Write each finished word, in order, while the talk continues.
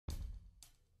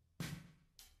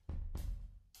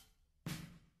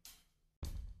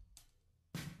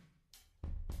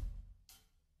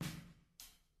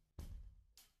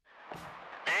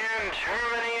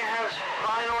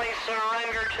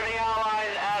surrendered to the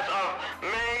Allies as of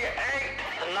May 8th,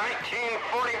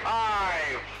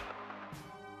 1945.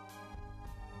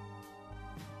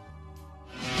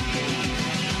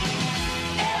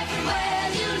 Everywhere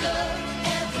you look,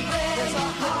 everywhere there's a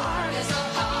heart,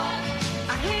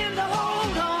 a hand to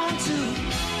hold on to.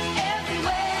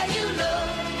 Everywhere you look,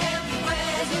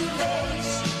 everywhere there's a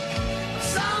face of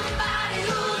somebody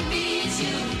who needs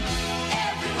you.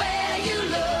 Everywhere you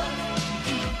look,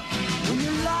 when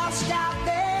you're lost out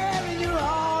there and you're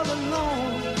all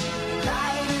alone,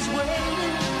 life is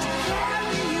waiting to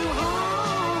carry you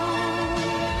home.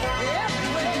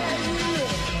 Everywhere you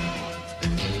look.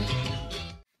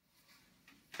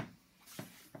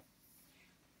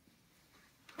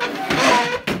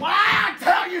 Well, I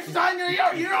tell you, son,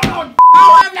 you don't know.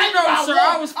 I'll have you know, sir,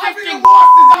 I was 15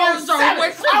 years old.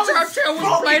 Winston Churchill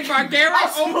was played by Gary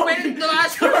Oldman, the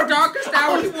last of the darkest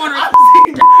hour. He won an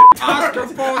Oscar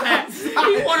for that.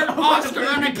 He won an Oscar,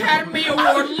 an Academy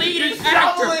Award leading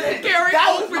actor. Gary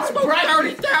Oldman spent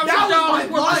 $30,000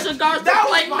 worth of cigars to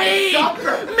play me!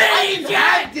 Me,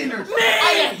 Jack! Me!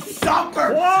 I ate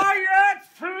supper! Quiet,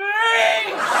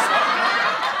 please!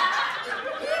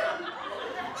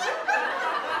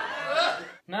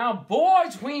 Now,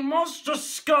 boys, we must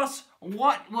discuss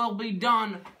what will be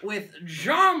done with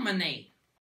Germany.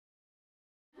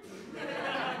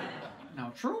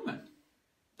 Now, Truman,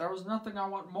 there was nothing I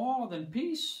want more than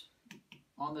peace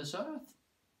on this earth.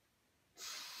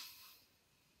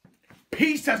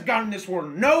 Peace has gotten this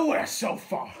world nowhere so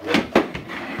far.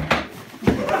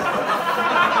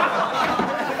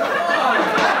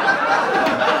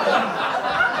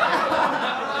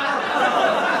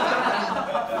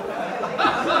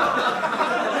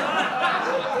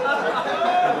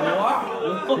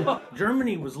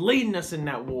 Germany was leading us in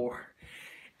that war,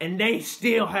 and they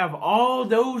still have all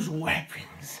those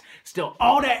weapons, still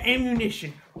all that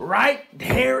ammunition right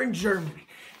there in Germany.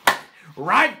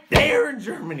 Right there in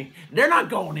Germany. They're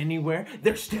not going anywhere.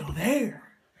 They're still there.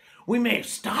 We may have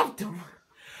stopped them,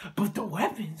 but the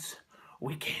weapons,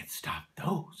 we can't stop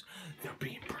those. They're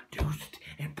being produced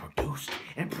and produced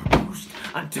and produced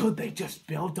until they just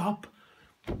build up.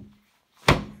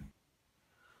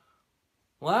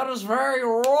 Well, that is very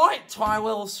right, I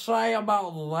will say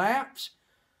about that.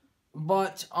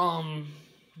 But,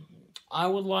 I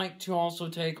would like to also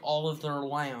take all of their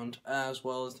land as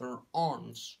well as their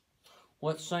arms.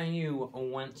 What say you,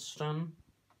 Winston?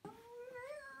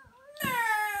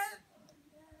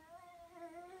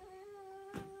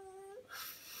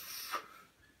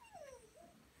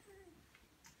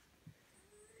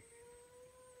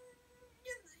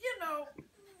 You know,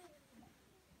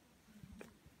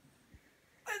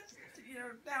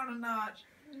 you're down a notch.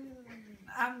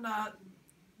 I'm not.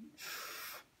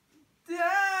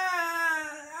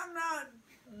 I'm not.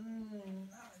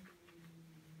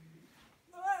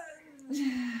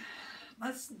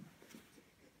 Let's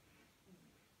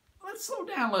slow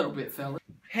down a little bit, fella.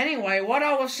 Anyway, what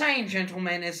I was saying,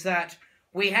 gentlemen, is that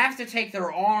we have to take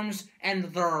their arms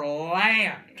and their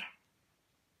land.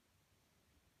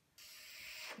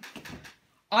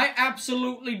 I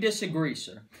absolutely disagree,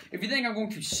 sir. If you think I'm going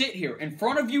to sit here in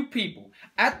front of you people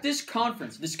at this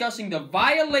conference discussing the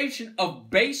violation of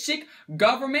basic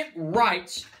government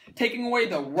rights, taking away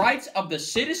the rights of the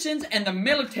citizens and the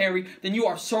military, then you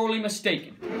are sorely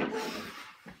mistaken.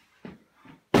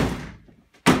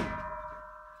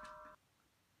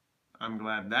 I'm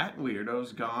glad that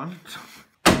weirdo's gone.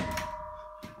 And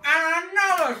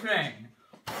another thing.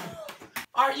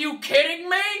 Are you kidding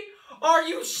me? Are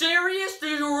you serious? Do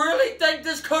you really think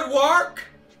this could work?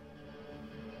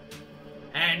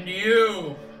 And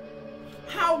you,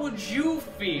 how would you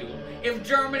feel if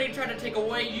Germany tried to take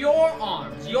away your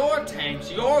arms, your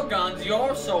tanks, your guns,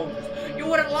 your soldiers? You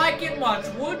wouldn't like it much,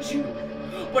 would you?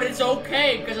 But it's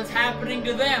okay, because it's happening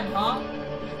to them, huh?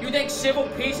 You think civil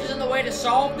peace isn't the way to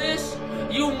solve this?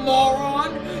 You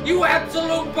moron! You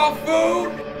absolute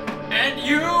buffoon! And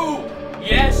you!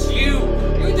 Yes, you!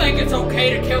 You think it's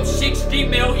okay to kill 60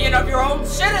 million of your own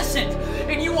citizens,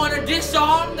 and you want to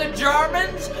disarm the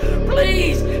Germans?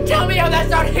 Please, tell me how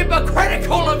that's not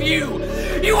hypocritical of you!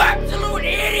 You absolute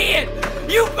idiot!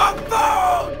 You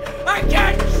buffoon! I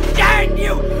can't stand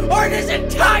you or this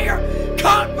entire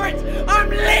conference!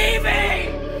 I'm leaving!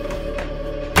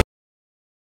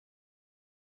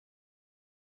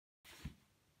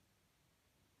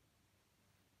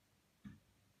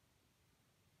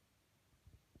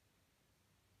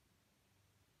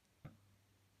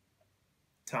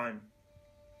 Time.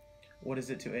 What is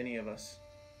it to any of us?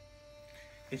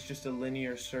 It's just a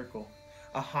linear circle,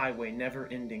 a highway never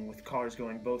ending with cars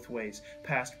going both ways,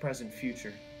 past, present,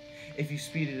 future. If you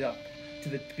speed it up, to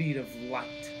the speed of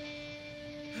light.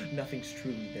 Nothing's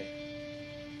truly there.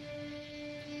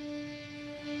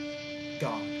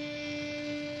 God.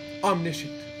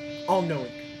 Omniscient,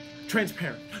 all-knowing,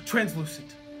 transparent,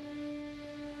 translucent.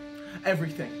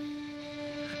 Everything.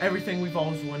 Everything we've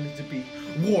always wanted to be.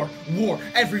 War, war,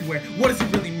 everywhere. What does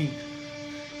it really mean?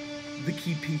 The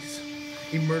key piece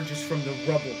emerges from the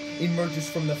rubble, emerges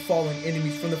from the fallen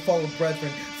enemies, from the fallen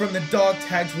brethren, from the dog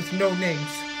tags with no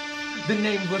names. The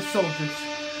nameless soldiers,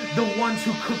 the ones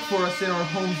who cook for us in our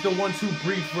homes, the ones who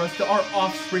breed for us, our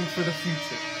offspring for the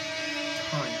future.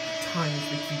 Time is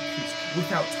the key piece.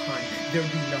 Without time,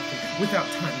 there'd be nothing. Without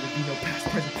time, there'd be no past,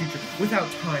 present, future. Without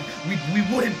time, we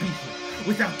wouldn't be here.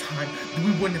 Without time,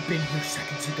 we wouldn't have been here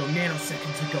seconds ago,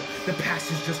 nanoseconds ago. The past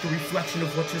is just a reflection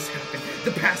of what just happened.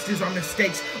 The past is our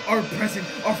mistakes, our present,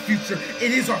 our future.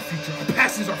 It is our future. Our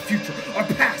past is our future. Our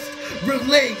past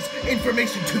relays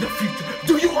information to the future.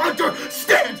 Do you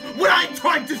understand what I'm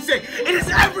trying to say? It is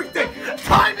everything.